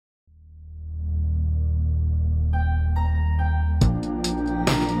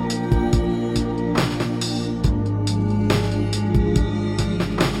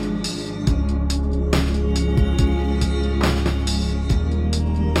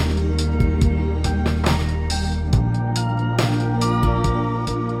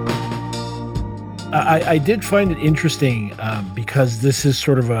I did find it interesting because this is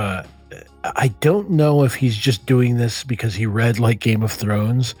sort of I don't know if he's just doing this because he read like Game of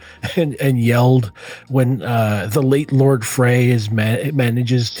Thrones and yelled when the late Lord Frey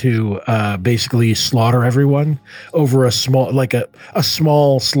manages to basically slaughter everyone over a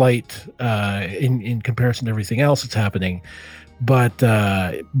small slight in comparison to everything else that's happening. But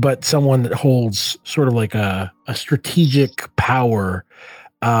someone that holds sort of like a strategic power,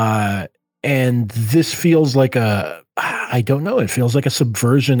 and this feels like I don't know. It feels like a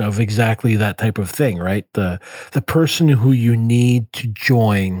subversion of exactly that type of thing, right? The person who you need to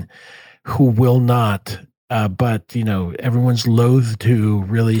join, who will not, but everyone's loath to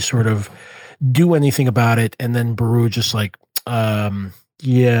really sort of do anything about it, and then Beru just like,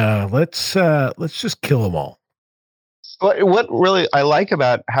 yeah, let's just kill them all. What really I like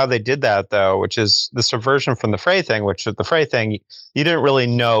about how they did that, though, which is the subversion from the Frey thing, which is the Frey thing, you didn't really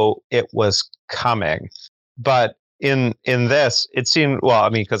know it was coming. But in this, it seemed, well, I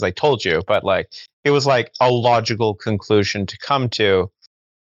mean, because I told you, but like it was like a logical conclusion to come to,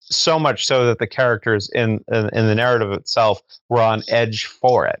 so much so that the characters in the narrative itself were on edge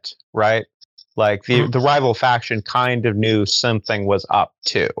for it, right? Like the rival faction kind of knew something was up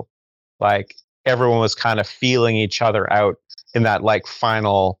too. Like everyone was kind of feeling each other out in that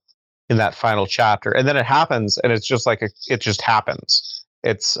final chapter, and then it happens, and it's just like it just happens.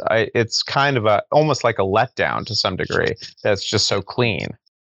 It's kind of almost like a letdown to some degree. That's just so clean.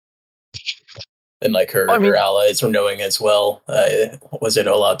 And like her allies were knowing as well. Was it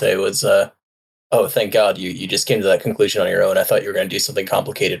Olate was? Oh, thank God you just came to that conclusion on your own. I thought you were going to do something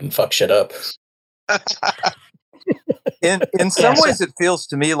complicated and fuck shit up. In some ways, it feels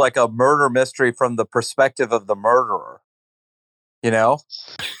to me like a murder mystery from the perspective of the murderer.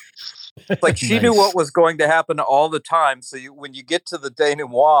 Like she knew what was going to happen all the time. So when you get to the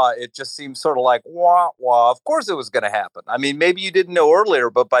denouement, it just seems sort of like, wah, wah. Of course it was going to happen. I mean, maybe you didn't know earlier,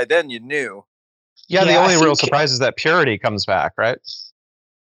 but by then you knew. Yeah, the only real surprise is that Purity comes back, right?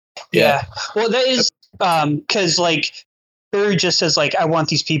 Yeah. Well, that is because like Beru just says like, I want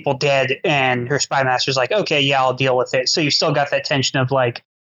these people dead, and her spy master's like, okay, yeah, I'll deal with it. So you still got that tension of like,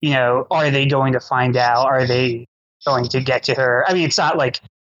 are they going to find out? Are they going to get to her? I mean, it's not like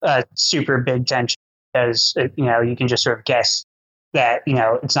a super big tension because you can just sort of guess that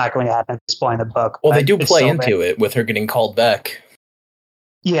it's not going to happen at this point in the book. Well, they do play into it with her getting called back.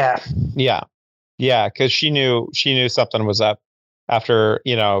 Yeah, because she knew something was up. After,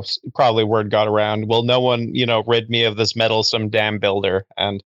 probably word got around, will no one, rid me of this meddlesome damn builder?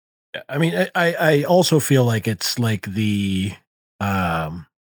 And I mean, I also feel like it's like it's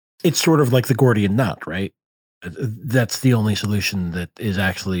sort of like the Gordian knot, right? That's the only solution that is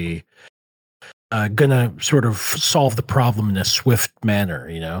actually gonna sort of solve the problem in a swift manner,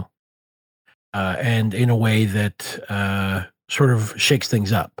 and in a way that sort of shakes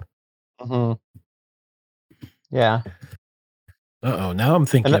things up. Mm-hmm. Yeah. Uh-oh, now I'm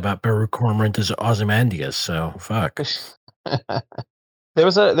thinking about Beru Cormorant as Ozymandias, so fuck. There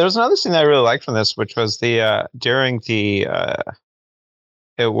was another scene that I really liked from this, which was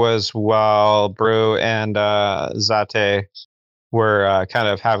it was while Beru and Zate were kind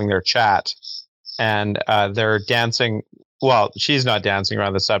of having their chat, and they're dancing. Well, she's not dancing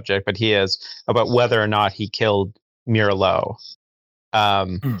around the subject, but he is, about whether or not he killed Mirlo.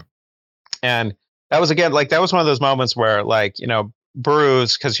 And that was, again, like, that was one of those moments where, like,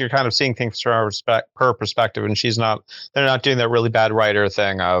 Beru's, because you're kind of seeing things from her perspective, and they're not doing that really bad writer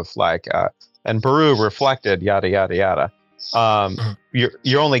thing of like, and Beru reflected, yada, yada, yada.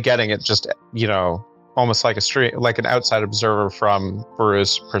 You're only getting it just, almost like like an outside observer from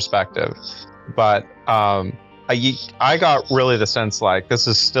Beru's perspective. But I got really the sense like this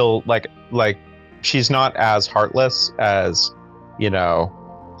is still like she's not as heartless as,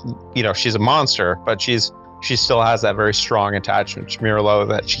 she's a monster, but she still has that very strong attachment to Mirlo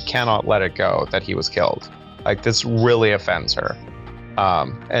that she cannot let it go that he was killed. Like, this really offends her.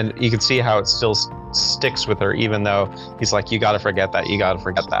 And you can see how it still sticks with her, even though he's like, you got to forget that. You got to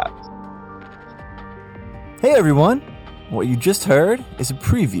forget that. Hey, everyone. What you just heard is a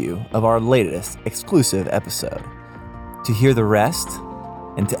preview of our latest exclusive episode. To hear the rest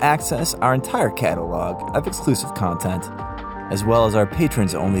and to access our entire catalog of exclusive content, as well as our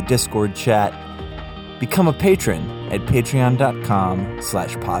patrons-only Discord chat, become a patron at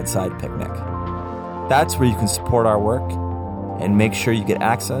patreon.com/podsidepicnic. That's where you can support our work and make sure you get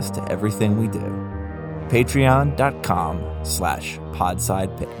access to everything we do.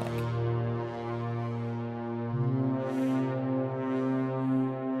 Patreon.com/podsidepicnic.